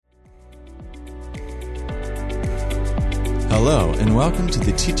Hello, and welcome to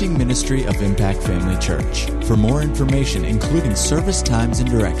the teaching ministry of Impact Family Church. For more information, including service times and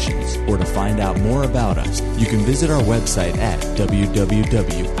directions, or to find out more about us, you can visit our website at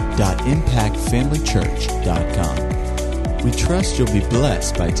www.impactfamilychurch.com. We trust you'll be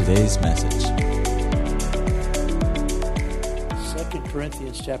blessed by today's message. 2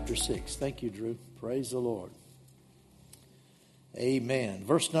 Corinthians chapter 6. Thank you, Drew. Praise the Lord. Amen.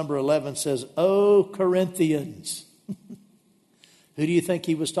 Verse number 11 says, O Corinthians. Who do you think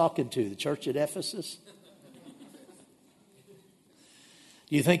he was talking to? The church at Ephesus? Do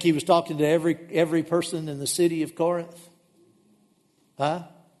you think he was talking to every person in the city of Corinth? Huh?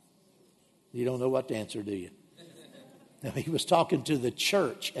 You don't know what to answer, do you? No, he was talking to the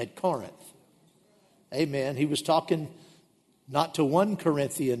church at Corinth. Amen. He was talking not to one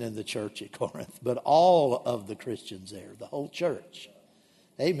Corinthian in the church at Corinth, but all of the Christians there, the whole church.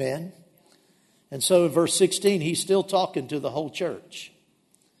 Amen. And so in verse 16, he's still talking to the whole church.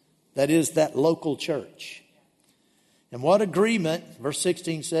 That is, that local church. And what agreement, verse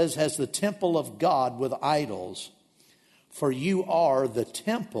 16 says, has the temple of God with idols? For you are the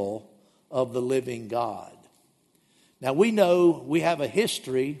temple of the living God. Now we know we have a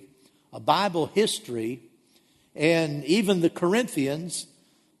history, a Bible history, and even the Corinthians,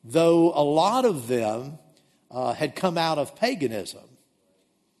 though a lot of them had come out of paganism.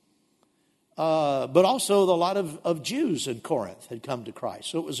 But also a lot of Jews in Corinth had come to Christ.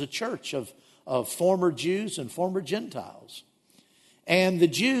 So it was a church of former Jews and former Gentiles. And the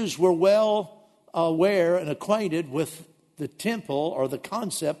Jews were well aware and acquainted with the temple or the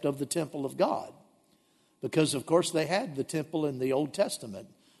concept of the temple of God. Because, of course, they had the temple in the Old Testament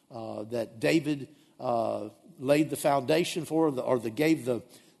that David laid the foundation for, gave the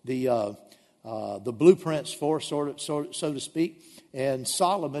blueprints for, so to speak. And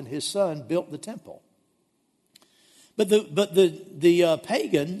Solomon, his son, built the temple. But the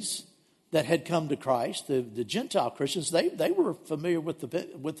pagans that had come to Christ, the Gentile Christians, they were familiar with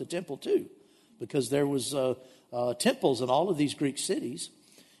the temple too, because there was temples in all of these Greek cities,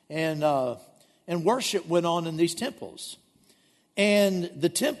 and worship went on in these temples. And the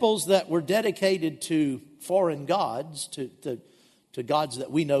temples that were dedicated to foreign gods, to gods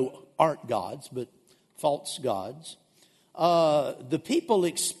that we know aren't gods, but false gods, the people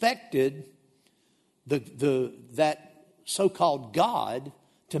expected that so-called God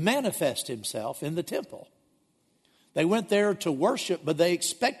to manifest himself in the temple. They went there to worship, but they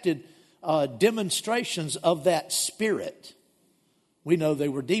expected demonstrations of that spirit. We know they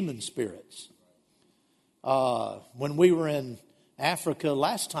were demon spirits. When we were in Africa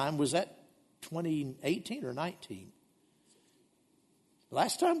last time, was that 2018 or 19?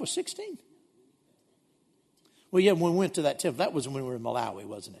 Last time was 16? Well, yeah, when we went to that temple, that was when we were in Malawi,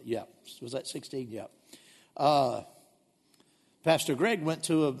 wasn't it? Yeah. Was that 16? Yeah. Pastor Greg went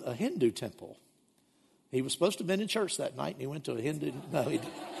to a Hindu temple. He was supposed to have been in church that night, and he went to a Hindu. No, he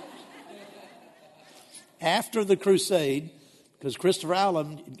didn't. After the crusade, because Christopher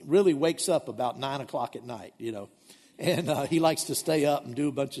Allen really wakes up about 9 o'clock at night, and he likes to stay up and do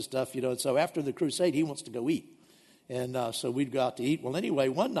a bunch of stuff, And so after the crusade, he wants to go eat. And so we'd go out to eat. Well, anyway,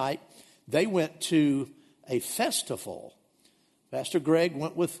 one night, they went to a festival. Pastor Greg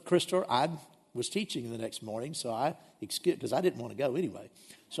went with Christopher. I was teaching the next morning, so I excused, because I didn't want to go anyway.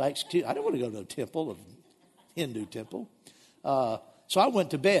 So I didn't want to go to a temple, a Hindu temple. So I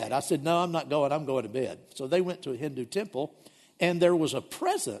went to bed. I said, no, I'm not going. I'm going to bed. So they went to a Hindu temple, and there was a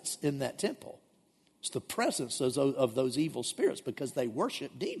presence in that temple. It's the presence of those evil spirits, because they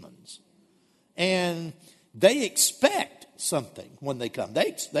worship demons. And they expect something when they come.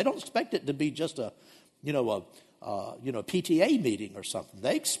 They don't expect it to be just a PTA meeting or something.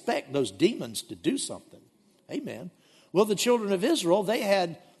 They expect those demons to do something. Amen. Well, the children of Israel, they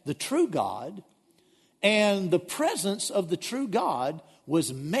had the true God, and the presence of the true God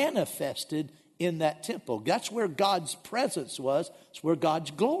was manifested in that temple. That's where God's presence was. It's where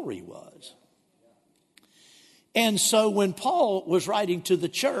God's glory was. And so when Paul was writing to the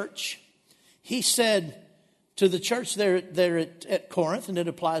church, he said to the church there at Corinth, and it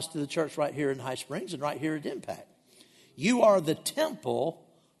applies to the church right here in High Springs and right here at Impact, you are the temple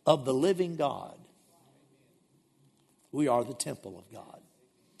of the living God. We are the temple of God.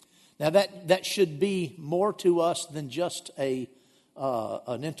 Now that should be more to us than just an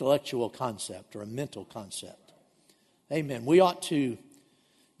intellectual concept or a mental concept. Amen. We ought to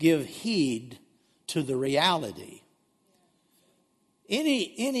give heed to the reality.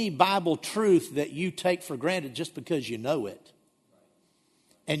 Any Bible truth that you take for granted just because you know it,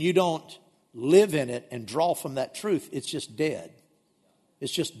 and you don't live in it and draw from that truth, it's just dead.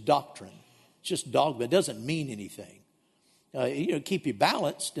 It's just doctrine. It's just dogma. It doesn't mean anything. keep you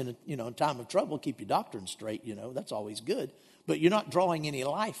balanced in in time of trouble, keep your doctrine straight. That's always good. But you're not drawing any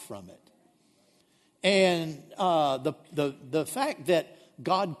life from it. And the fact that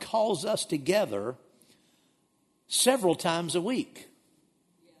God calls us together several times a week.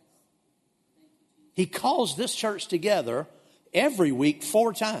 He calls this church together every week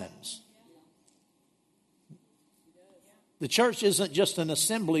 4 times. The church isn't just an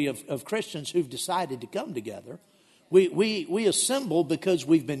assembly of Christians who've decided to come together. We assemble because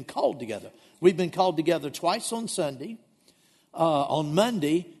we've been called together. We've been called together twice on Sunday, on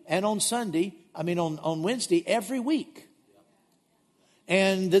Monday, and on Wednesday every week.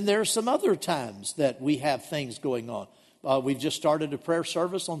 And then there are some other times that we have things going on. We've just started a prayer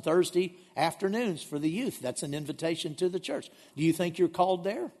service on Thursday afternoons for the youth. That's an invitation to the church. Do you think you're called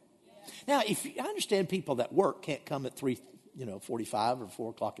there? Now, I understand people that work can't come at 3:45 or 4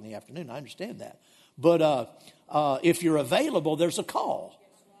 o'clock in the afternoon. I understand that. But if you're available, there's a call.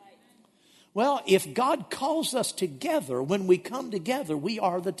 Well, if God calls us together, when we come together, we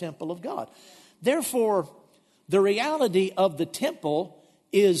are the temple of God. Therefore, the reality of the temple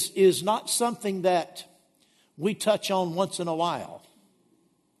is not something that we touch on once in a while.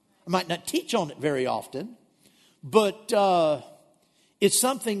 I might not teach on it very often, but it's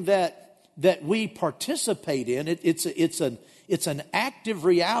something that we participate in. It's an active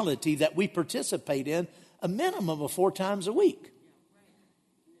reality that we participate in a minimum of 4 times a week.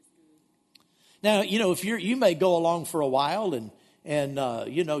 Now, if you may go along for a while and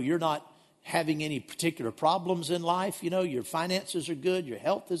you're not having any particular problems in life, your finances are good, your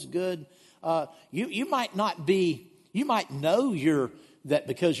health is good. You might know that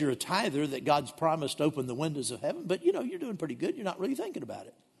because you're a tither that God's promised to open the windows of heaven, but you're doing pretty good. You're not really thinking about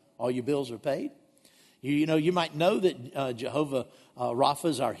it. All your bills are paid. You might know that Jehovah Rapha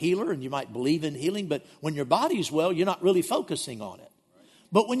is our healer, and you might believe in healing, but when your body's well, you're not really focusing on it.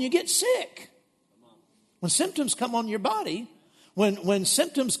 But when you get sick, when symptoms come on your body, when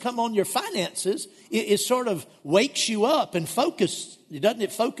symptoms come on your finances, it sort of wakes you up and doesn't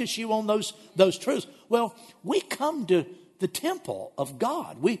it focus you on those truths? Well, we come to the temple of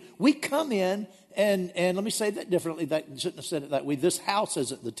God. We come in and let me say that differently. That shouldn't have said it that way. This house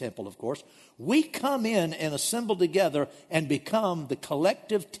isn't the temple, of course. We come in and assemble together and become the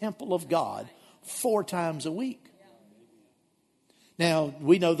collective temple of God 4 times a week. Now,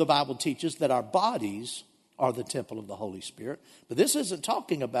 we know the Bible teaches that our bodies are the temple of the Holy Spirit. But this isn't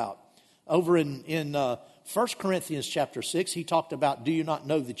talking about, over in 1 Corinthians chapter 6, he talked about, do you not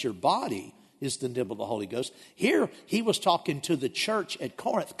know that your body is the temple of the Holy Ghost? Here, he was talking to the church at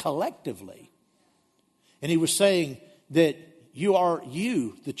Corinth collectively. And he was saying that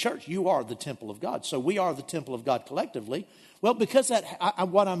the church, you are the temple of God. So we are the temple of God collectively. Well, because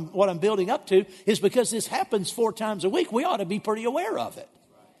what I'm building up to is because this happens 4 times a week, we ought to be pretty aware of it.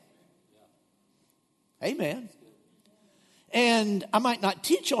 Amen. And I might not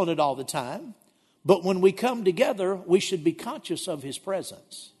teach on it all the time, but when we come together, we should be conscious of his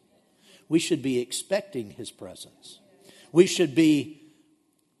presence. We should be expecting his presence. We should be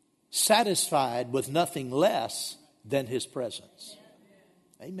satisfied with nothing less than his presence.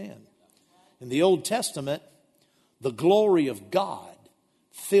 Amen. In the Old Testament, the glory of God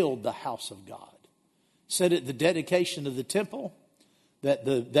filled the house of God. It said at the dedication of the temple that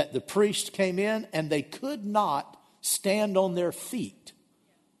the priest came in and they could not stand on their feet.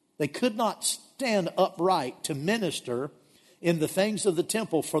 They could not stand upright to minister in the things of the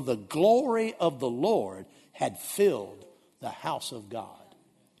temple, for the glory of the Lord had filled the house of God.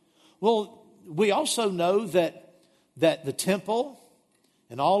 Well, we also know that the temple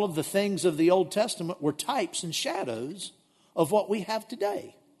and all of the things of the Old Testament were types and shadows of what we have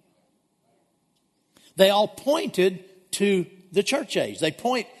today. They all pointed to the church age.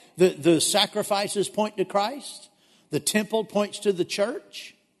 The sacrifices point to Christ. The temple points to the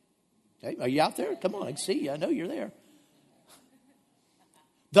church. Okay, are you out there? Come on, I can see you. I know you're there.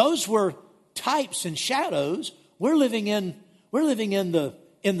 Those were types and shadows. We're living in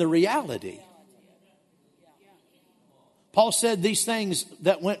the reality. Paul said these things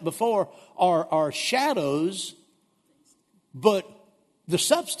that went before are shadows, but the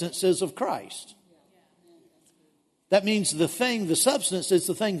substance is of Christ. That means the substance is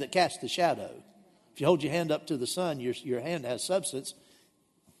the thing that casts the shadow. If you hold your hand up to the sun, your hand has substance.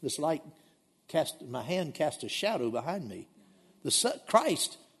 This light my hand cast a shadow behind me.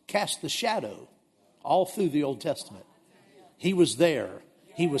 Christ cast the shadow all through the Old Testament. He was there.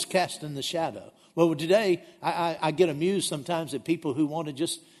 He was casting the shadow. Well, today, I get amused sometimes at people who want to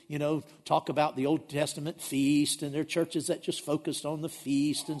just, talk about the Old Testament feast, and there are churches that just focused on the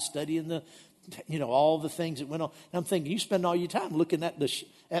feast and studying all the things that went on. And I'm thinking, you spend all your time looking at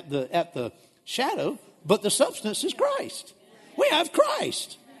the shadow, but the substance is Christ. We have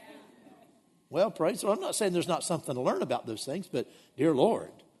Christ. Well, praise the Lord. I'm not saying there's not something to learn about those things, but dear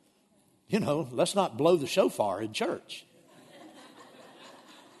Lord, let's not blow the shofar in church.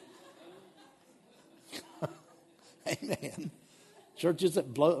 Amen. Churches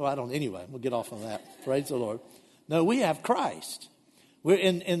that blow, anyway, we'll get off on that. Praise the Lord. No, we have Christ. We're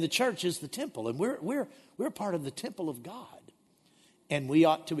in the church is the temple, and we're part of the temple of God. And we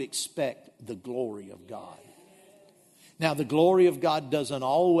ought to expect the glory of God. Now, the glory of God doesn't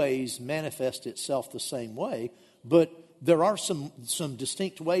always manifest itself the same way, but there are some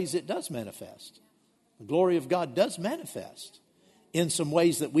distinct ways it does manifest. The glory of God does manifest in some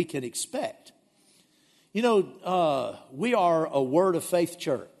ways that we can expect. We are a Word of Faith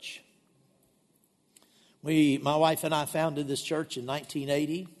church. My wife and I founded this church in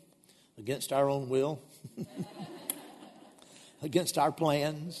 1980 against our own will, against our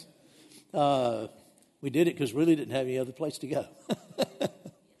plans. We did it because we really didn't have any other place to go.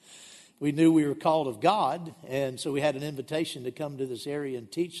 We knew we were called of God, and so we had an invitation to come to this area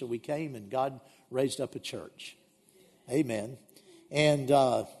and teach, so we came, and God raised up a church. Amen. And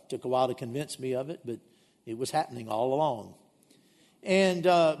took a while to convince me of it, but it was happening all along. And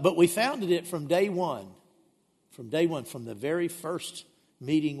but we founded it from day one. From the very first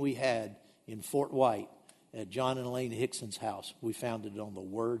meeting we had in Fort White at John and Elaine Hickson's house, we founded it on the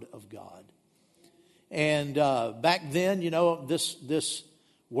Word of God. And back then, this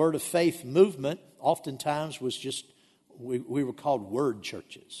Word of Faith movement oftentimes was just, we were called word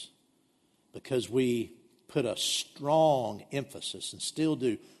churches because we put a strong emphasis, and still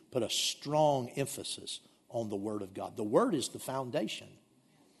do put a strong emphasis on the Word of God. The Word is the foundation.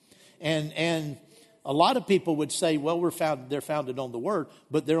 And a lot of people would say, well, they're founded on the Word,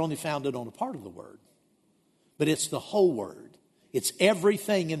 but they're only founded on a part of the Word. But it's the whole Word. It's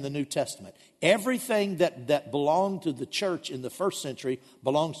everything in the New Testament. Everything that belonged to the church in the first century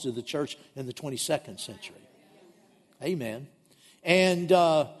belongs to the church in the 22nd century. Amen. And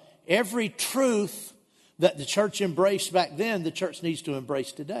every truth that the church embraced back then, the church needs to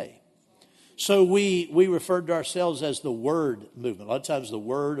embrace today. So we referred to ourselves as the Word movement. A lot of times the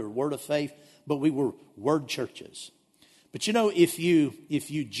Word or Word of Faith, but we were word churches. But if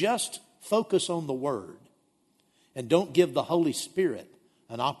you just focus on the Word and don't give the Holy Spirit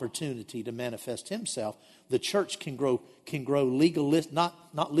an opportunity to manifest Himself, the church can grow legalist,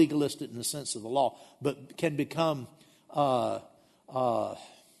 not legalistic in the sense of the law, but can become what's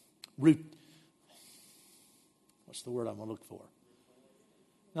the word I'm going to look for?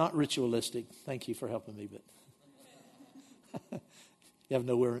 Not ritualistic. Thank you for helping me, but you have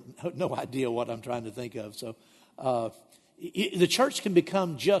no idea what I'm trying to think of. So the church can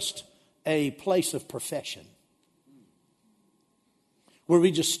become just a place of profession, where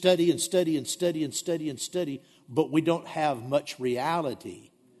we just study and study and study and study and study, but we don't have much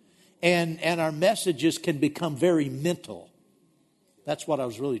reality. And our messages can become very mental. That's what I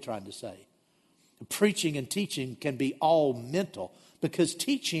was really trying to say. Preaching and teaching can be all mental, because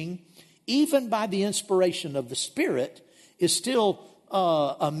teaching, even by the inspiration of the Spirit, is still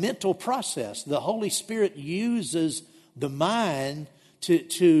a mental process. The Holy Spirit uses the mind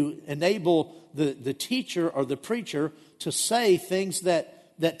to enable the teacher or the preacher to say things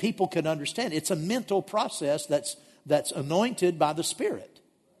that people can understand. It's a mental process that's anointed by the Spirit.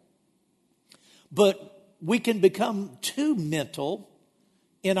 But we can become too mental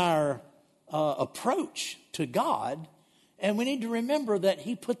in our approach to God, and we need to remember that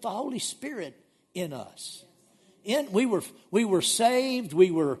He put the Holy Spirit in us. We were saved.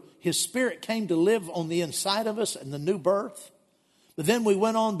 His Spirit came to live on the inside of us in the new birth. But then we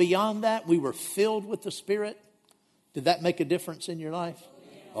went on beyond that. We were filled with the Spirit. Did that make a difference in your life?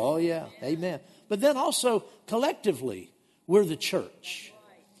 Oh, yeah. Amen. But then also, collectively, we're the church.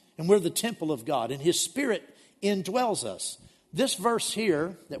 And we're the temple of God. And His Spirit indwells us. This verse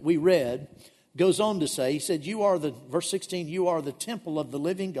here that we read goes on to say, he said, verse 16, you are the temple of the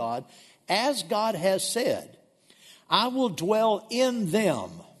living God. As God has said, I will dwell in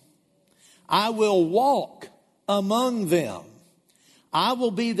them. I will walk among them. I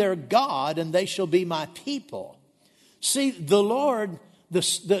will be their God, and they shall be my people. See, the Lord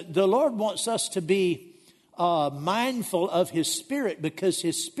wants us to be mindful of His Spirit, because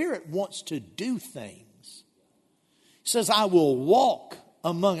His Spirit wants to do things. He says, I will walk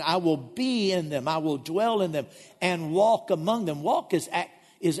among, I will be in them, I will dwell in them and walk among them. Walk is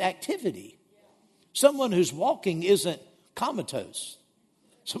activity. Someone who's walking isn't comatose.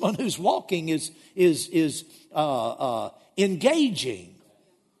 Someone who's walking is engaging.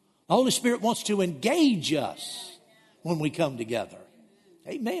 The Holy Spirit wants to engage us when we come together.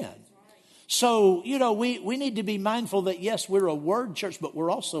 Amen. So, we need to be mindful that, yes, we're a Word church, but we're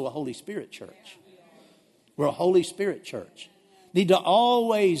also a Holy Spirit church. We're a Holy Spirit church. Need to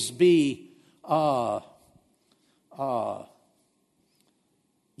always be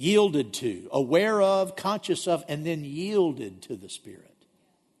yielded to, aware of, conscious of, and then yielded to the Spirit.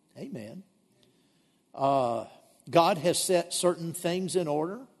 Amen. God has set certain things in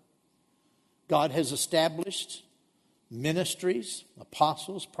order. God has established ministries,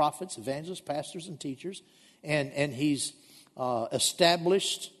 apostles, prophets, evangelists, pastors, and teachers. And He's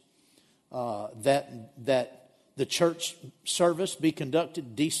established that the church service be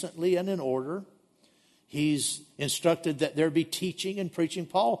conducted decently and in order. He's instructed that there be teaching and preaching.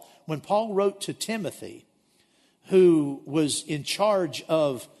 When Paul wrote to Timothy, who was in charge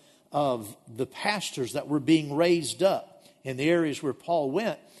of the pastors that were being raised up in the areas where Paul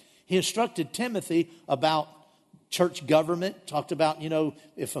went, he instructed Timothy about church government, talked about,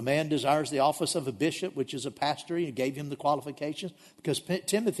 if a man desires the office of a bishop, which is a pastor, he gave him the qualifications, because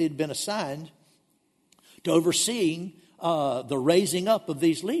Timothy had been assigned to overseeing the raising up of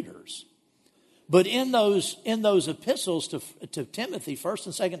these leaders. But in those epistles to Timothy, 1st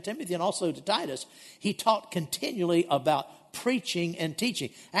and 2nd Timothy, and also to Titus, he taught continually about preaching and teaching.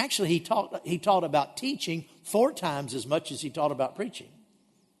 Actually, he taught about teaching 4 times as much as he taught about preaching,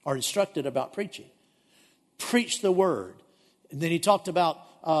 or instructed about preaching. Preach the word. And then he talked about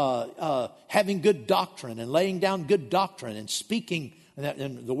having good doctrine and laying down good doctrine and speaking.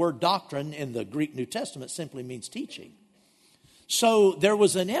 And the word doctrine in the Greek New Testament simply means teaching. So there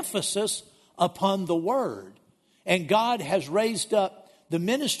was an emphasis upon the word. And God has raised up the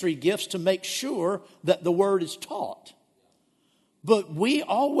ministry gifts to make sure that the word is taught. But we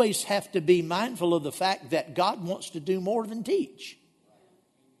always have to be mindful of the fact that God wants to do more than teach.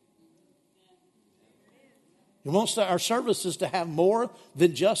 He wants our services to have more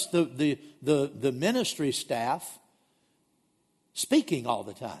than just the ministry staff speaking all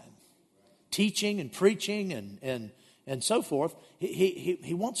the time, teaching and preaching and so forth.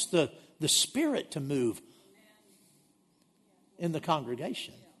 He wants the Spirit to move in the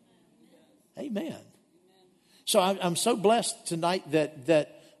congregation. Amen. So I'm so blessed tonight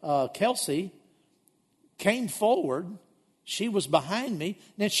that Kelsey came forward. She was behind me.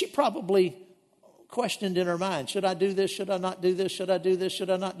 Now, she probably questioned in her mind, should I do this? Should I not do this? Should I do this? Should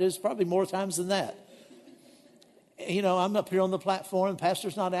I not do this? Probably more times than that. I'm up here on the platform.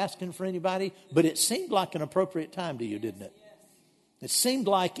 Pastor's not asking for anybody. But it seemed like an appropriate time to you, didn't it? It seemed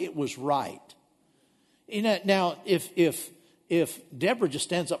like it was right. Now, if Deborah just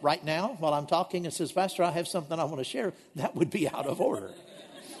stands up right now while I'm talking and says, Pastor, I have something I want to share, that would be out of order.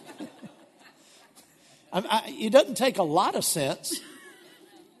 It doesn't take a lot of sense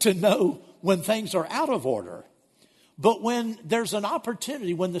to know when things are out of order. But when there's an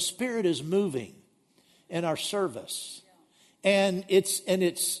opportunity, when the Spirit is moving in our service, and it's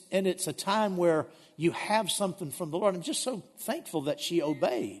a time where you have something from the Lord. I'm just so thankful that she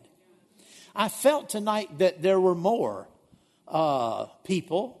obeyed. I felt tonight that there were more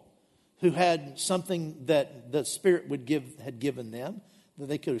people who had something that the Spirit had given them that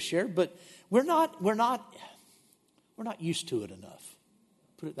they could have shared, but we're not used to it enough.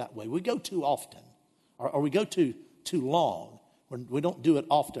 Put it that way. We go too often, or we go too long. We don't do it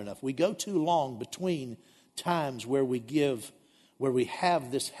often enough. We go too long between times where we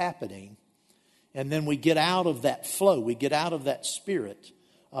have this happening, and then we get out of that flow. We get out of that Spirit,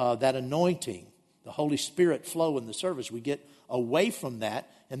 that anointing, the Holy Spirit flow in the service. We get away from that,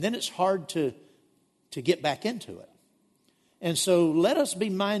 and then it's hard to get back into it. And so let us be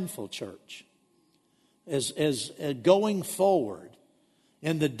mindful, church, as going forward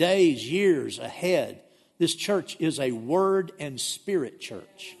in the days, years ahead. This church is a Word and Spirit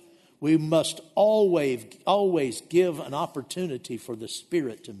church. We must always give an opportunity for the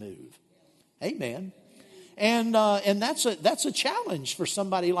Spirit to move. Amen. And that's a challenge for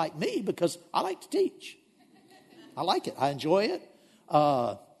somebody like me, because I like to teach. I like it. I enjoy it.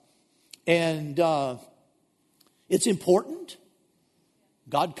 It's important.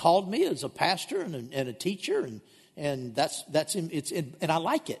 God called me as a pastor and a teacher, and I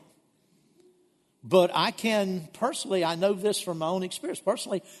like it. But I can personally, I know this from my own experience.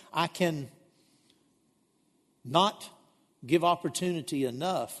 Personally, I can not give opportunity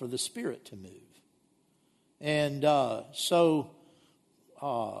enough for the Spirit to move. And so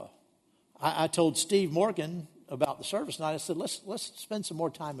I told Steve Morgan about the service night. I said, let's spend some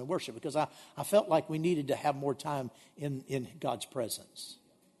more time in worship, because I felt like we needed to have more time in God's presence.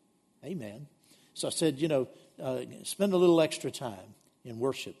 Amen. So I said, spend a little extra time. in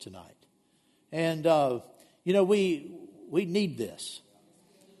worship tonight. And, we need this.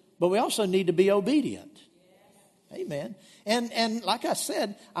 But we also need to be obedient. Amen. And like I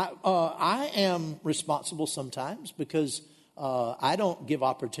said, I am responsible sometimes because I don't give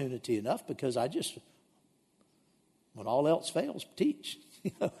opportunity enough because I just, when all else fails, teach.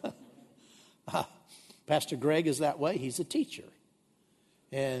 Pastor Greg is that way. He's a teacher.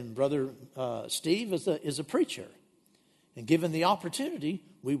 And Brother Steve is a preacher. And given the opportunity,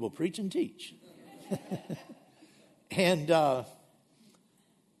 we will preach and teach. But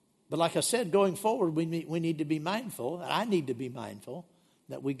like I said, going forward, we need to be mindful, and I need to be mindful,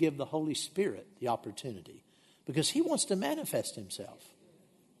 that we give the Holy Spirit the opportunity. Because He wants to manifest Himself.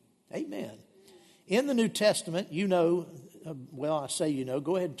 Amen. In the New Testament, go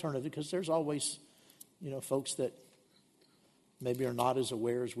ahead and turn to it, because there's always, folks that maybe are not as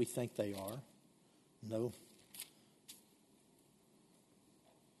aware as we think they are. No.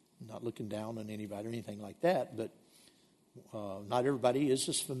 Not looking down on anybody or anything like that, but not everybody is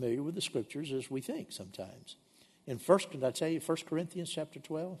as familiar with the Scriptures as we think sometimes. In 1 Corinthians chapter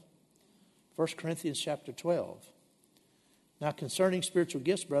 12? 1 Corinthians chapter 12. Now concerning spiritual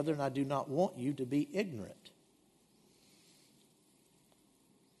gifts, brethren, I do not want you to be ignorant.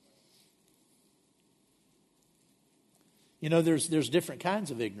 There's different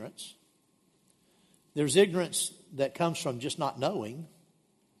kinds of ignorance. There's ignorance that comes from just not knowing.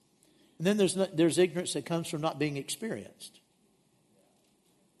 And then there's ignorance that comes from not being experienced.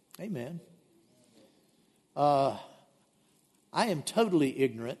 Amen. I am totally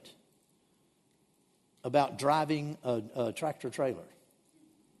ignorant about driving a tractor trailer,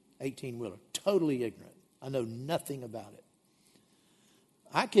 18-wheeler. Totally ignorant. I know nothing about it.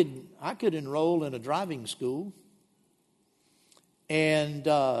 I could enroll in a driving school and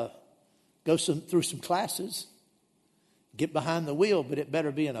go through some classes. Get behind the wheel, but it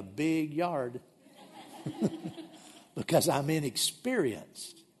better be in a big yard because I'm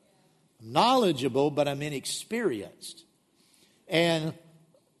inexperienced. I'm knowledgeable, but I'm inexperienced. And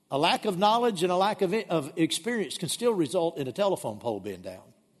a lack of knowledge and a lack of experience can still result in a telephone pole being down.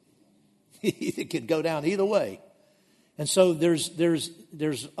 It can go down either way. And so there's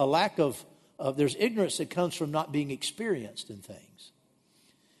a lack of there's ignorance that comes from not being experienced in things.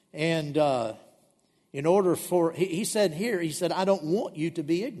 And in order for, he said, I don't want you to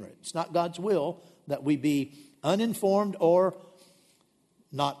be ignorant. It's not God's will that we be uninformed or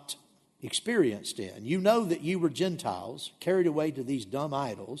not experienced in. You know that you were Gentiles, carried away to these dumb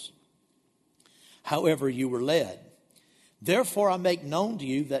idols, however you were led. Therefore I make known to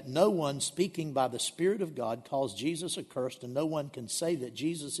you that no one speaking by the Spirit of God calls Jesus accursed, and no one can say that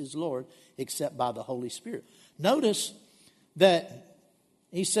Jesus is Lord except by the Holy Spirit. Notice that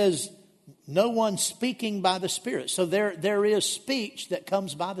he says, no one speaking by the Spirit. So there is speech that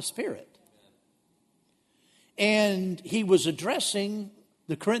comes by the Spirit. And he was addressing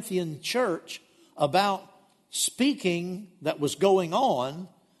the Corinthian church about speaking that was going on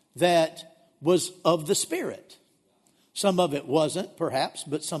that was of the Spirit. Some of it wasn't, perhaps,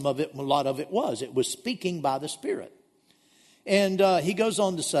 but a lot of it was. It was speaking by the Spirit. And he goes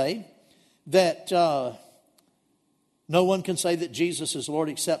on to say that no one can say that Jesus is Lord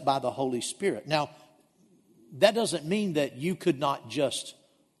except by the Holy Spirit. Now, that doesn't mean that you could not just,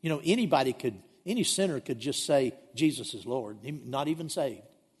 any sinner could just say Jesus is Lord, not even saved.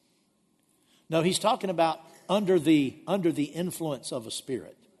 No, he's talking about under the influence of a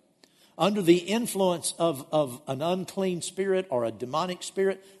spirit. Under the influence of an unclean spirit or a demonic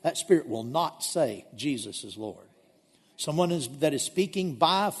spirit, that spirit will not say Jesus is Lord. Someone that is speaking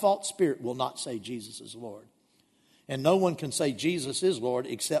by a false spirit will not say Jesus is Lord. And no one can say Jesus is Lord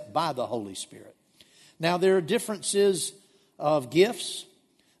except by the Holy Spirit. Now, there are differences of gifts,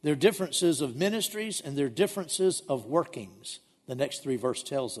 there are differences of ministries, and there are differences of workings. The next 3 verses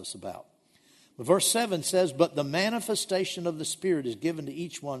tells us about. But verse 7 says, but the manifestation of the Spirit is given to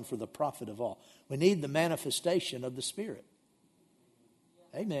each one for the profit of all. We need the manifestation of the Spirit.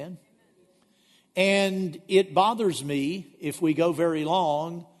 Amen. And it bothers me if we go very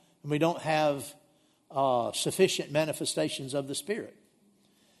long and we don't have sufficient manifestations of the Spirit.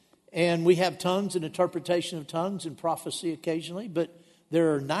 And we have tongues and interpretation of tongues and prophecy occasionally, but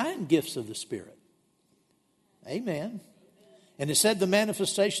there are 9 gifts of the Spirit. Amen. And it said the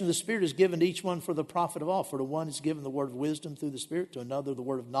manifestation of the Spirit is given to each one for the profit of all. For to one is given the word of wisdom through the Spirit, to another the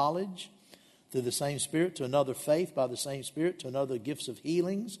word of knowledge through the same Spirit, to another faith by the same Spirit, to another gifts of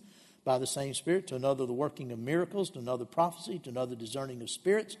healings by the same Spirit, to another the working of miracles, to another prophecy, to another discerning of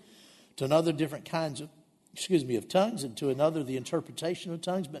spirits, to another different kinds of tongues, and to another the interpretation of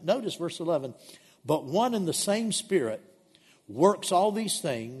tongues. But notice verse 11, but one and the same Spirit works all these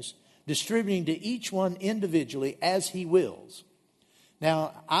things, distributing to each one individually as He wills.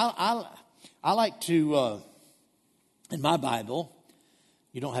 Now, I like to, in my Bible,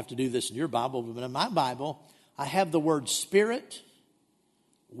 you don't have to do this in your Bible, but in my Bible, I have the word Spirit,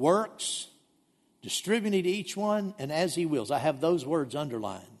 works, distributing to each one, and as He wills. I have those words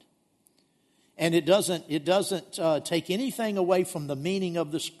underlined. And it doesn't take anything away from the meaning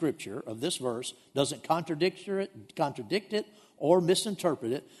of the Scripture, of this verse, doesn't contradict it or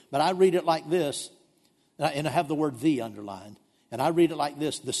misinterpret it, but I read it like this, and I have the word "the" underlined, and I read it like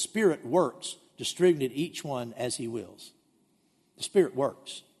this: the Spirit works, distributed each one as He wills. The Spirit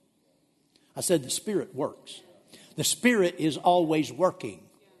works. I said the Spirit works. The Spirit is always working.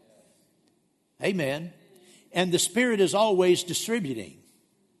 Amen. And the Spirit is always distributing.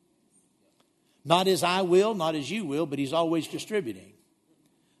 Not as I will, not as you will, but He's always distributing.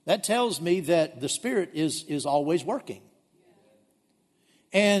 That tells me that the Spirit is always working.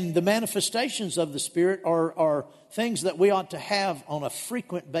 And the manifestations of the Spirit are things that we ought to have on a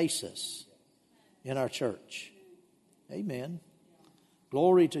frequent basis in our church. Amen.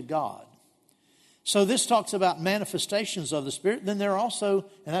 Glory to God. So this talks about manifestations of the Spirit. Then there are also,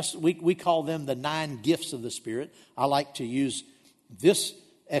 and we call them the 9 gifts of the Spirit. I like to use this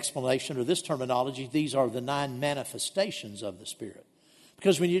explanation or this terminology. These are the 9 manifestations of the Spirit.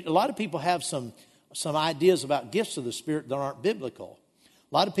 Because a lot of people have some ideas about gifts of the Spirit that aren't biblical.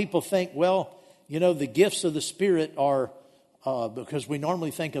 A lot of people think, well, the gifts of the Spirit are, because we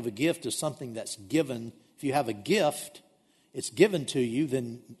normally think of a gift as something that's given. If you have a gift, it's given to you,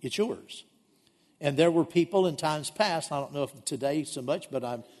 then it's yours. And there were people in times past, I don't know if today so much, but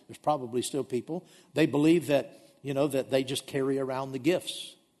there's probably still people, they believe that, that they just carry around the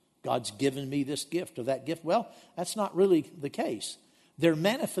gifts. God's given me this gift or that gift. Well, that's not really the case. They're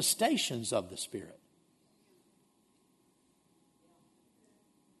manifestations of the Spirit.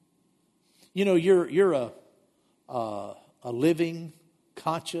 You're a living,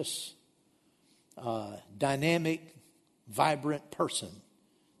 conscious, dynamic, vibrant person.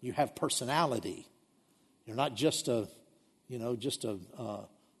 You have personality. You're not just like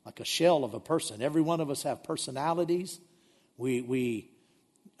a shell of a person. Every one of us have personalities. When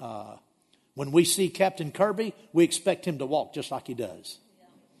we see Captain Kirby, we expect him to walk just like he does.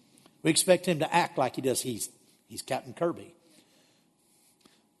 We expect him to act like he does. He's Captain Kirby.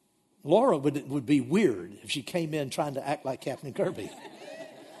 Laura would be weird if she came in trying to act like Captain Kirby.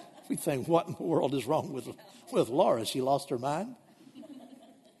 We think, what in the world is wrong with Laura? She lost her mind?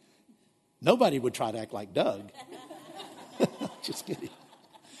 Nobody would try to act like Doug. Just kidding.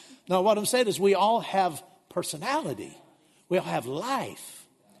 No, what I'm saying is we all have personality. We all have life.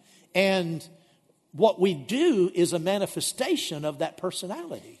 And what we do is a manifestation of that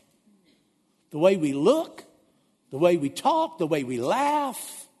personality. The way we look, the way we talk, the way we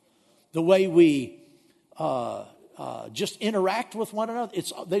laugh, the way we just interact with one another.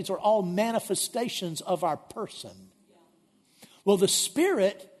 These are all manifestations of our person. Well, the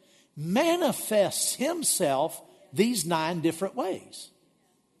Spirit manifests Himself these 9 different ways.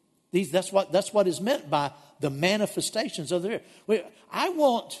 That's what is meant by the manifestations of the Spirit. I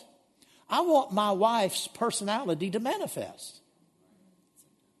want my wife's personality to manifest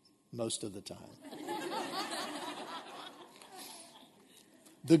most of the time.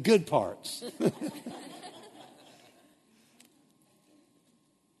 The good parts.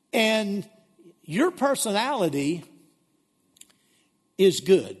 And your personality is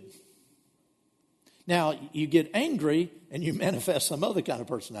good. Now, you get angry and you manifest some other kind of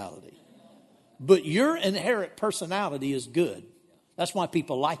personality. But your inherent personality is good. That's why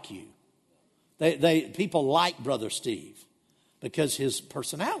people like you. People like Brother Steve because his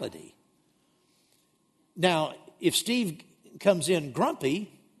personality. Now, if Steve comes in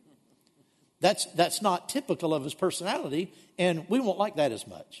grumpy, that's not typical of his personality, and we won't like that as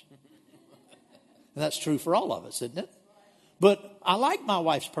much. And that's true for all of us, isn't it? But I like my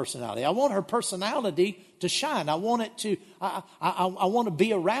wife's personality. I want her personality to shine. I want it to. I want to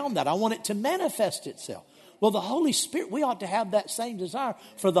be around that. I want it to manifest itself. Well, the Holy Spirit, we ought to have that same desire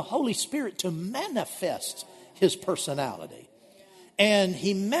for the Holy Spirit to manifest His personality. And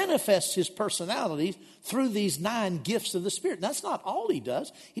He manifests His personality through these 9 gifts of the Spirit. And that's not all He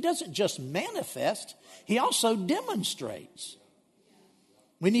does. He doesn't just manifest. He also demonstrates.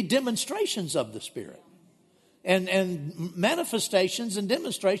 We need demonstrations of the Spirit. And manifestations and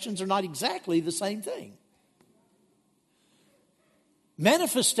demonstrations are not exactly the same thing.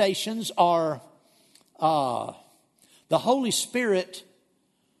 Manifestations are the Holy Spirit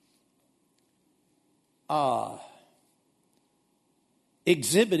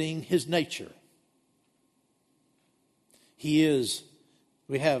exhibiting His nature.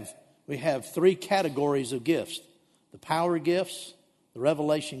 We have three categories of gifts: the power gifts, the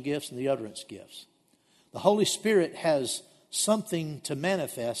revelation gifts, and the utterance gifts. The Holy Spirit has something to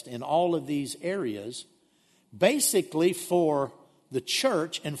manifest in all of these areas, basically for the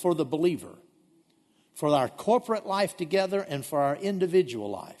church and for the believer, for our corporate life together and for our individual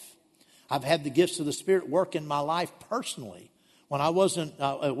life. I've had the gifts of the Spirit work in my life personally. When it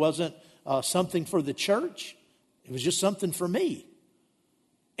wasn't something for the church, it was just something for me.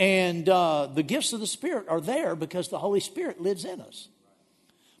 And the gifts of the Spirit are there because the Holy Spirit lives in us.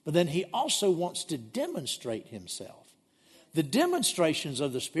 But then He also wants to demonstrate Himself. The demonstrations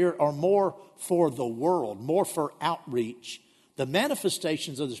of the Spirit are more for the world, more for outreach. The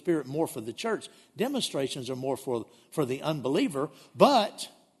manifestations of the Spirit more for the church. Demonstrations are more for the unbeliever. But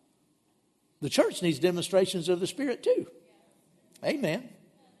the church needs demonstrations of the Spirit too. Amen.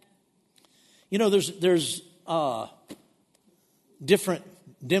 You know, there's different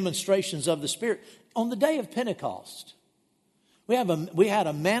demonstrations of the Spirit. On the day of Pentecost, we had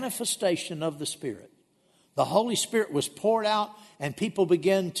a manifestation of the Spirit. The Holy Spirit was poured out, and people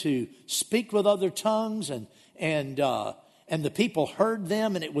began to speak with other tongues, and the people heard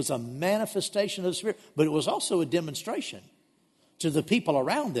them, and it was a manifestation of the Spirit. But it was also a demonstration to the people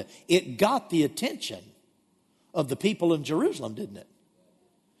around them. It got the attention of the people in Jerusalem, didn't it?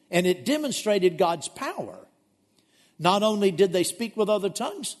 And it demonstrated God's power. Not only did they speak with other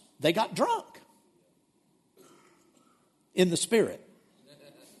tongues, they got drunk in the Spirit.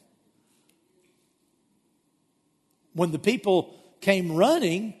 When the people came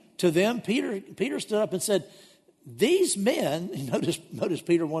running to them, Peter stood up and said, these men, notice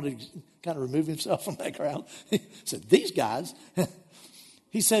Peter wanted to kind of remove himself from that crowd. He said, these guys,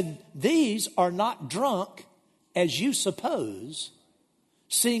 he said, these are not drunk as you suppose,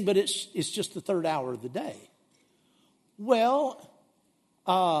 seeing, but it's just the third hour of the day. Well,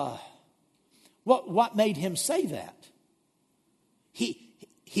 what made him say that?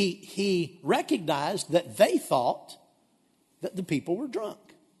 He recognized that they thought that the people were drunk.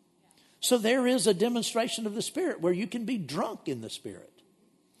 So there is a demonstration of the Spirit where you can be drunk in the Spirit.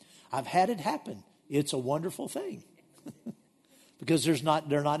 I've had it happen. It's a wonderful thing. Because there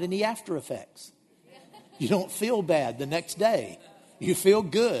are not any after effects. You don't feel bad the next day. You feel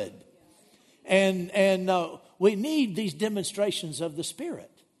good. And we need these demonstrations of the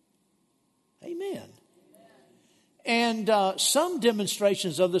Spirit. Amen. And some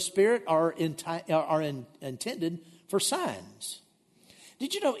demonstrations of the Spirit are intended for signs.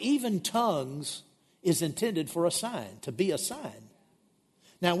 Did you know even tongues is intended for a sign, to be a sign?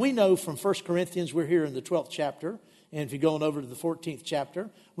 Now we know from 1 Corinthians, we're here in the 12th chapter, and if you're going over to the 14th chapter,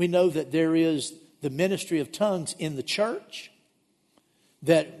 we know that there is the ministry of tongues in the church,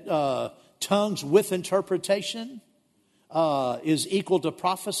 that tongues with interpretation is equal to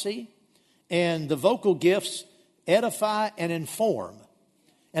prophecy, and the vocal gifts edify and inform,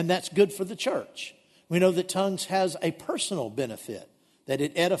 and that's good for the church. We know that tongues has a personal benefit, that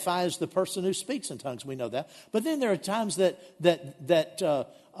it edifies the person who speaks in tongues. We know that. But then there are times that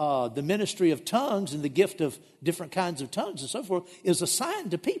the ministry of tongues and the gift of different kinds of tongues and so forth is a sign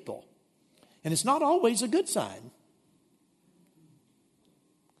to people. And it's not always a good sign.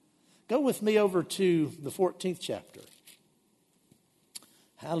 Go with me over to the 14th chapter.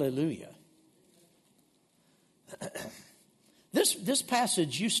 Hallelujah. This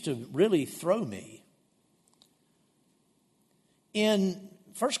passage used to really throw me. In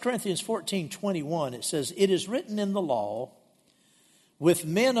 1 Corinthians 14:21, it says, "It is written in the law, with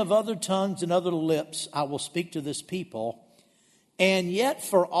men of other tongues and other lips I will speak to this people, and yet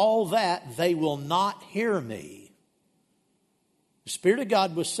for all that they will not hear me." The Spirit of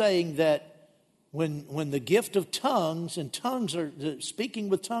God was saying that when the gift of tongues and speaking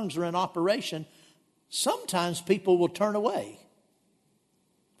with tongues are in operation, sometimes people will turn away.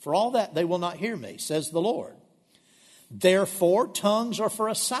 For all that they will not hear me, says the Lord. Therefore, tongues are for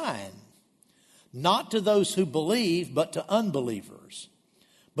a sign, not to those who believe, but to unbelievers.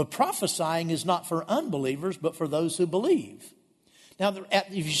 But prophesying is not for unbelievers, but for those who believe. Now,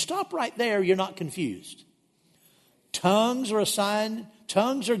 if you stop right there, you're not confused. Tongues are a sign.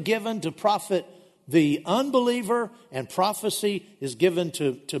 Tongues are given to profit the unbeliever, and prophecy is given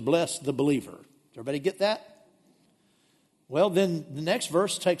to bless the believer. Does everybody get that? Well, then the next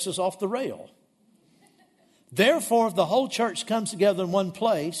verse takes us off the rail. Therefore, if the whole church comes together in one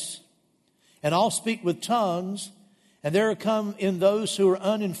place, and all speak with tongues, and there come in those who are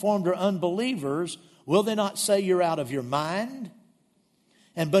uninformed or unbelievers, will they not say you're out of your mind?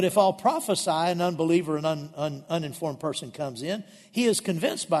 But if all prophesy, an unbeliever, an uninformed person comes in, he is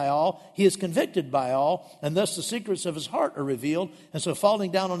convinced by all, he is convicted by all, and thus the secrets of his heart are revealed. And so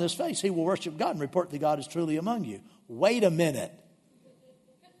falling down on his face, he will worship God and report that God is truly among you. Wait a minute.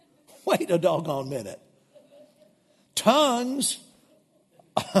 Wait a doggone minute. Tongues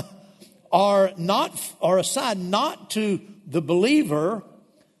are assigned not to the believer,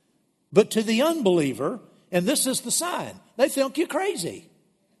 but to the unbeliever. And this is the sign. They think you're crazy.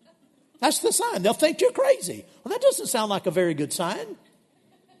 That's the sign. They'll think you're crazy. Well, that doesn't sound like a very good sign.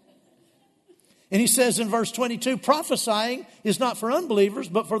 And he says in verse 22, prophesying is not for unbelievers,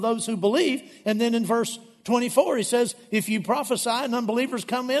 but for those who believe. And then in verse 24, he says, if you prophesy and unbelievers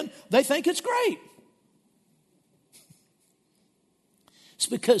come in, they think it's great. It's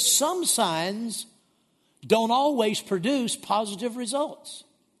because some signs don't always produce positive results.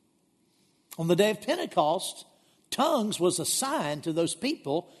 On the day of Pentecost, tongues was a sign to those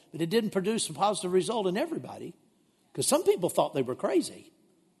people, but it didn't produce a positive result in everybody, because some people thought they were crazy.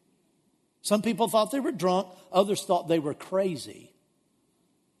 Some people thought they were drunk. Others thought they were crazy.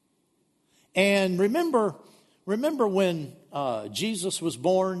 And remember when Jesus was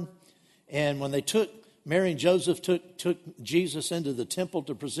born, and when they Mary and Joseph took Jesus into the temple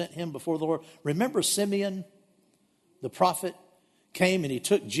to present him before the Lord. Remember Simeon, the prophet, came and he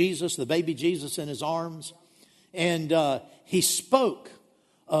took Jesus, the baby Jesus, in his arms. And he spoke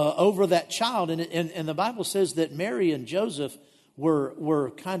over that child. And the Bible says that Mary and Joseph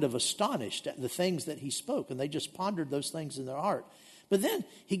were kind of astonished at the things that he spoke. And they just pondered those things in their heart. But then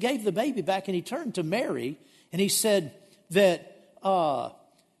he gave the baby back and he turned to Mary and he said that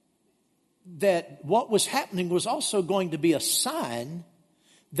what was happening was also going to be a sign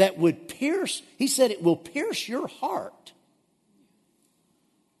that would pierce. He said it will pierce your heart.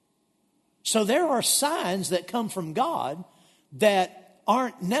 So there are signs that come from God that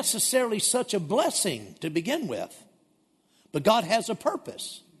aren't necessarily such a blessing to begin with. But God has a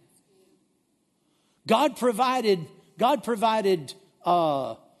purpose. God provided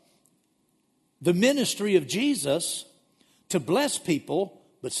the ministry of Jesus to bless people,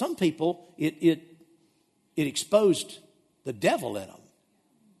 but some people, it exposed the devil in them.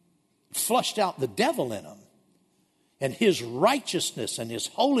 Flushed out the devil in them. And his righteousness and his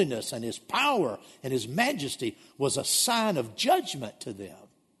holiness and his power and his majesty was a sign of judgment to them.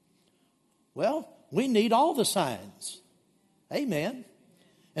 Well, we need all the signs. Amen.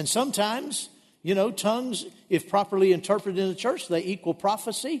 And sometimes, tongues, if properly interpreted in the church, they equal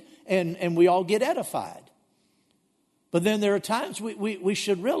prophecy and we all get edified. But then there are times we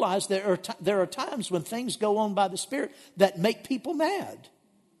should realize there are times when things go on by the Spirit that make people mad.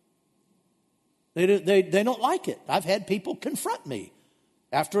 They don't like it. I've had people confront me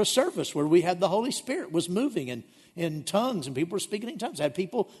after a service where we had the Holy Spirit was moving in tongues and people were speaking in tongues. I had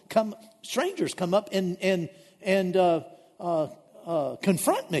people strangers come up and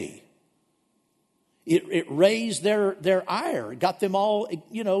confront me. It raised their ire. It got them all,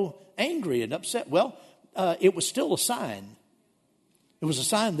 angry and upset. Well, it was still a sign. It was a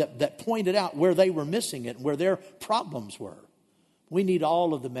sign that pointed out where they were missing it, where their problems were. We need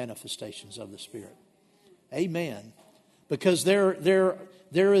all of the manifestations of the Spirit. Amen. Because there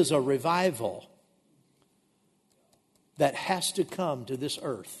is a revival that has to come to this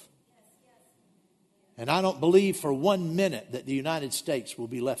earth. And I don't believe for 1 minute that the United States will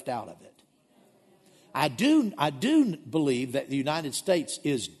be left out of it. I do believe that the United States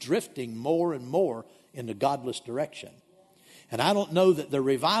is drifting more and more in the godless direction. And I don't know that the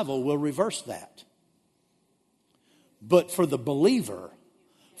revival will reverse that. But for the believer,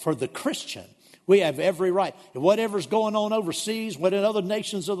 for the Christian, we have every right. Whatever's going on overseas, what in other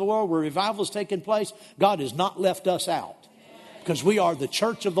nations of the world where revival is taking place, God has not left us out. Because we are the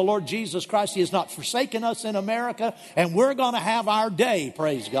church of the Lord Jesus Christ. He has not forsaken us in America. And we're going to have our day,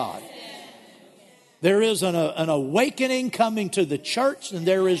 praise God. There is an awakening coming to the church. And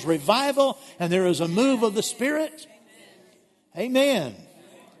there is revival. And there is a move of the Spirit. Amen.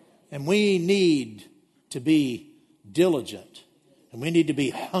 And we need to be diligent, and we need to be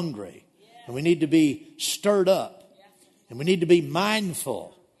hungry, and we need to be stirred up, and we need to be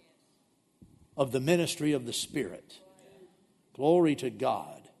mindful of the ministry of the Spirit. Glory to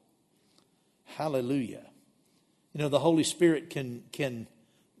God. Hallelujah. The Holy Spirit can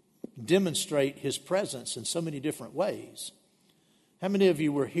demonstrate His presence in so many different ways. How many of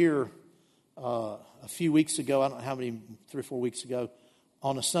you were here a few weeks ago, I don't know how many, 3 or 4 weeks ago,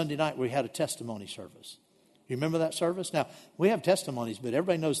 on a Sunday night we had a testimony service? You remember that service? Now, we have testimonies, but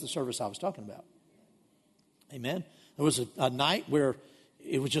everybody knows the service I was talking about. Amen. There was a night where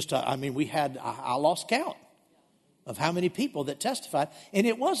it was just, I lost count. of how many people that testified. And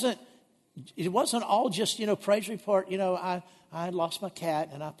it wasn't all just, praise report. I lost my cat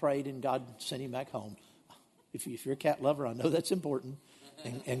and I prayed and God sent him back home. If you're a cat lover, I know that's important.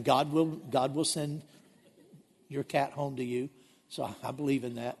 And God will send your cat home to you. So I believe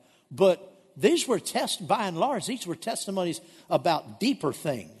in that. But these were by and large, these were testimonies about deeper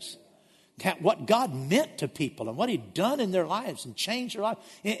things. What God meant to people and what he'd done in their lives and changed their life.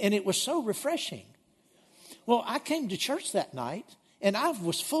 And it was so refreshing. Well, I came to church that night and I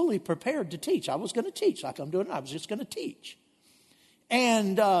was fully prepared to teach. I was going to teach like I'm doing now. I was just going to teach.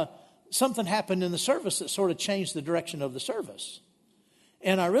 And something happened in the service that sort of changed the direction of the service.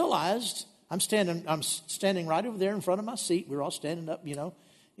 And I realized I'm standing right over there in front of my seat. We were all standing up,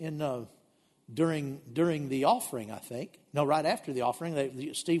 during the offering, I think. No, right after the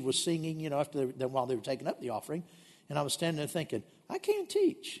offering. Steve was singing, while they were taking up the offering. And I was standing there thinking, I can't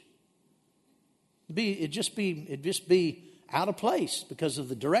teach. It'd just be out of place because of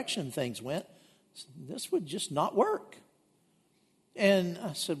the direction things went. This would just not work. And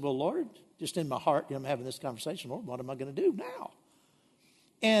I said, well, Lord, just in my heart, I'm having this conversation. Lord, what am I going to do now?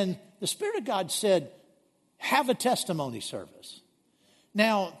 And the Spirit of God said, have a testimony service.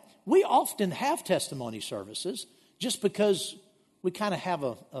 Now, we often have testimony services just because we kind of have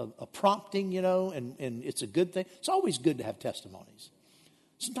a prompting, and it's a good thing. It's always good to have testimonies.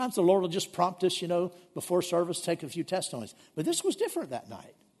 Sometimes the Lord will just prompt us, before service, take a few testimonies. But this was different that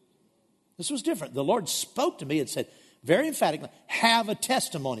night. This was different. The Lord spoke to me and said, very emphatically, have a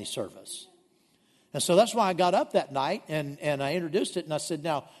testimony service. And so that's why I got up that night and I introduced it and I said,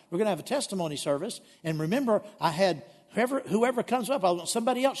 now we're going to have a testimony service. And remember, I had whoever comes up, I want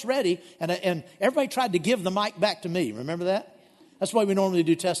somebody else ready. And everybody tried to give the mic back to me. Remember that? That's why we normally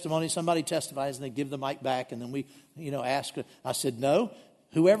do testimony. Somebody testifies and they give the mic back and then we, ask. I said, no,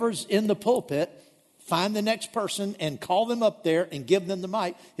 whoever's in the pulpit, find the next person and call them up there and give them the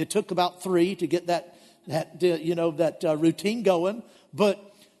mic. It took about 3 to get that routine going. But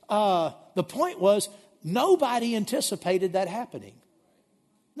the point was, nobody anticipated that happening.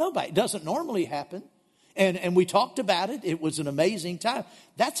 Nobody. It doesn't normally happen. And we talked about it. It was an amazing time.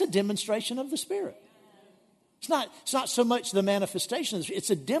 That's a demonstration of the Spirit. It's not so much the manifestation.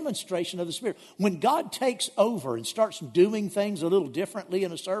 It's a demonstration of the Spirit. When God takes over and starts doing things a little differently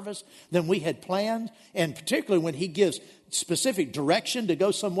in a service than we had planned, and particularly when he gives specific direction to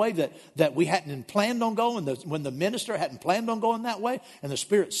go some way that we hadn't planned on going, when the minister hadn't planned on going that way, and the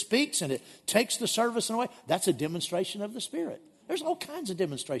Spirit speaks and it takes the service in a way, that's a demonstration of the Spirit. There's all kinds of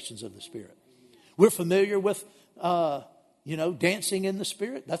demonstrations of the Spirit. We're familiar with, dancing in the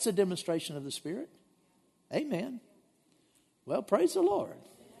Spirit. That's a demonstration of the Spirit. Amen. Well, praise the Lord.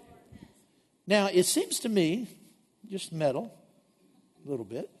 Now, it seems to me, just meddle a little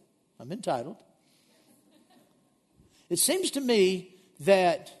bit. I'm entitled. It seems to me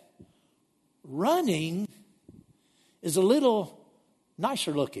that running is a little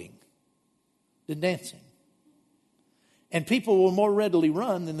nicer looking than dancing. And people will more readily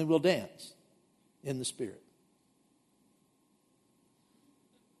run than they will dance in the Spirit.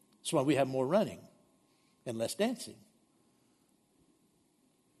 That's why we have more running and less dancing.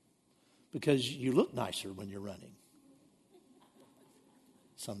 Because you look nicer when you're running.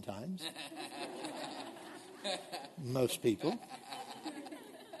 Sometimes. Most people.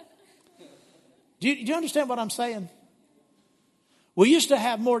 Do you understand what I'm saying? We used to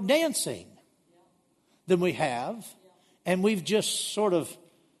have more dancing than we have, and we've just sort of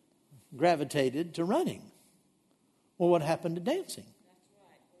gravitated to running. Well, what happened to dancing?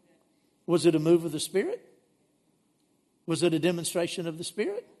 Was it a move of the Spirit? Was it a demonstration of the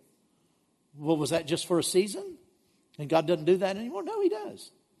Spirit? Well, was that just for a season? And God doesn't do that anymore? No, he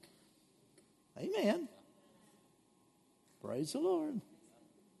does. Amen. Praise the Lord.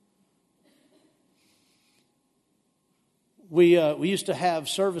 We used to have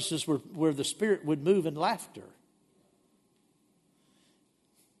services where the Spirit would move in laughter.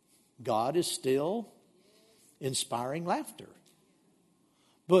 God is still inspiring laughter.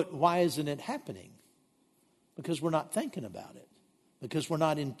 But why isn't it happening? Because we're not thinking about it. Because we're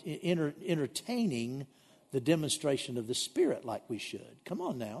not entertaining the demonstration of the Spirit like we should. Come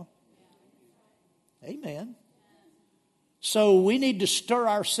on now. Amen. So we need to stir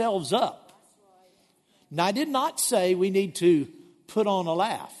ourselves up. Now, I did not say we need to put on a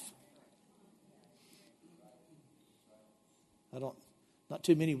laugh. Not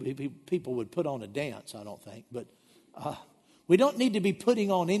too many people would put on a dance, I don't think. But we don't need to be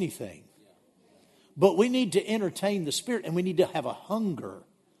putting on anything. But we need to entertain the Spirit, and we need to have a hunger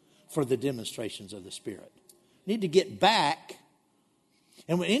for the demonstrations of the Spirit. We need to get back.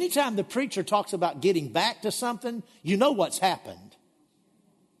 And anytime the preacher talks about getting back to something, you know what's happened.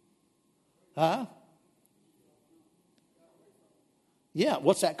 Huh? Yeah,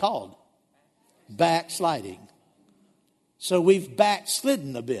 what's that called? Backsliding. So we've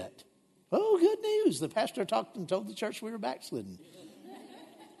backslidden a bit. Oh, good news. The pastor talked and told the church we were backslidden.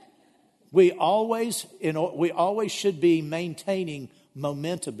 We always should be maintaining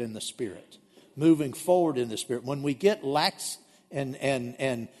momentum in the Spirit, moving forward in the Spirit. When we get lax and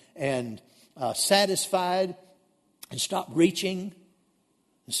satisfied and stop reaching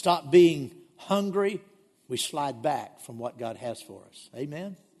and stop being hungry, we slide back from what God has for us.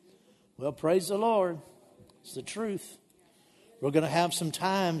 Amen? Well, praise the Lord. It's the truth. We're going to have some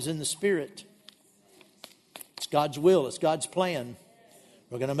times in the Spirit. It's God's will. It's God's plan.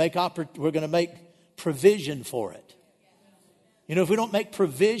 We're going to make provision for it. You know, if we don't make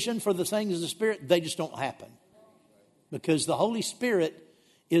provision for the things of the Spirit, they just don't happen. Because the Holy Spirit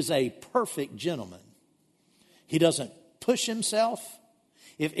is a perfect gentleman. He doesn't push himself.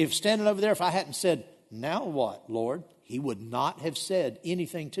 If standing over there, if I hadn't said, "Now what, Lord?" he would not have said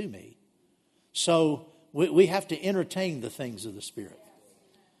anything to me. So we have to entertain the things of the Spirit,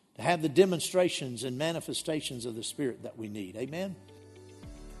 to have the demonstrations and manifestations of the Spirit that we need. Amen?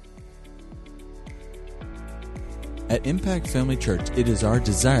 At Impact Family Church, it is our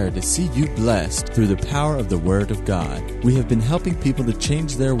desire to see you blessed through the power of the Word of God. We have been helping people to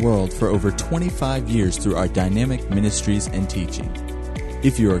change their world for over 25 years through our dynamic ministries and teaching.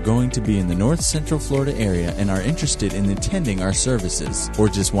 If you are going to be in the North Central Florida area and are interested in attending our services or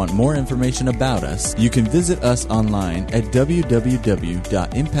just want more information about us, you can visit us online at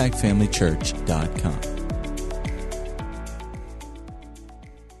www.impactfamilychurch.com.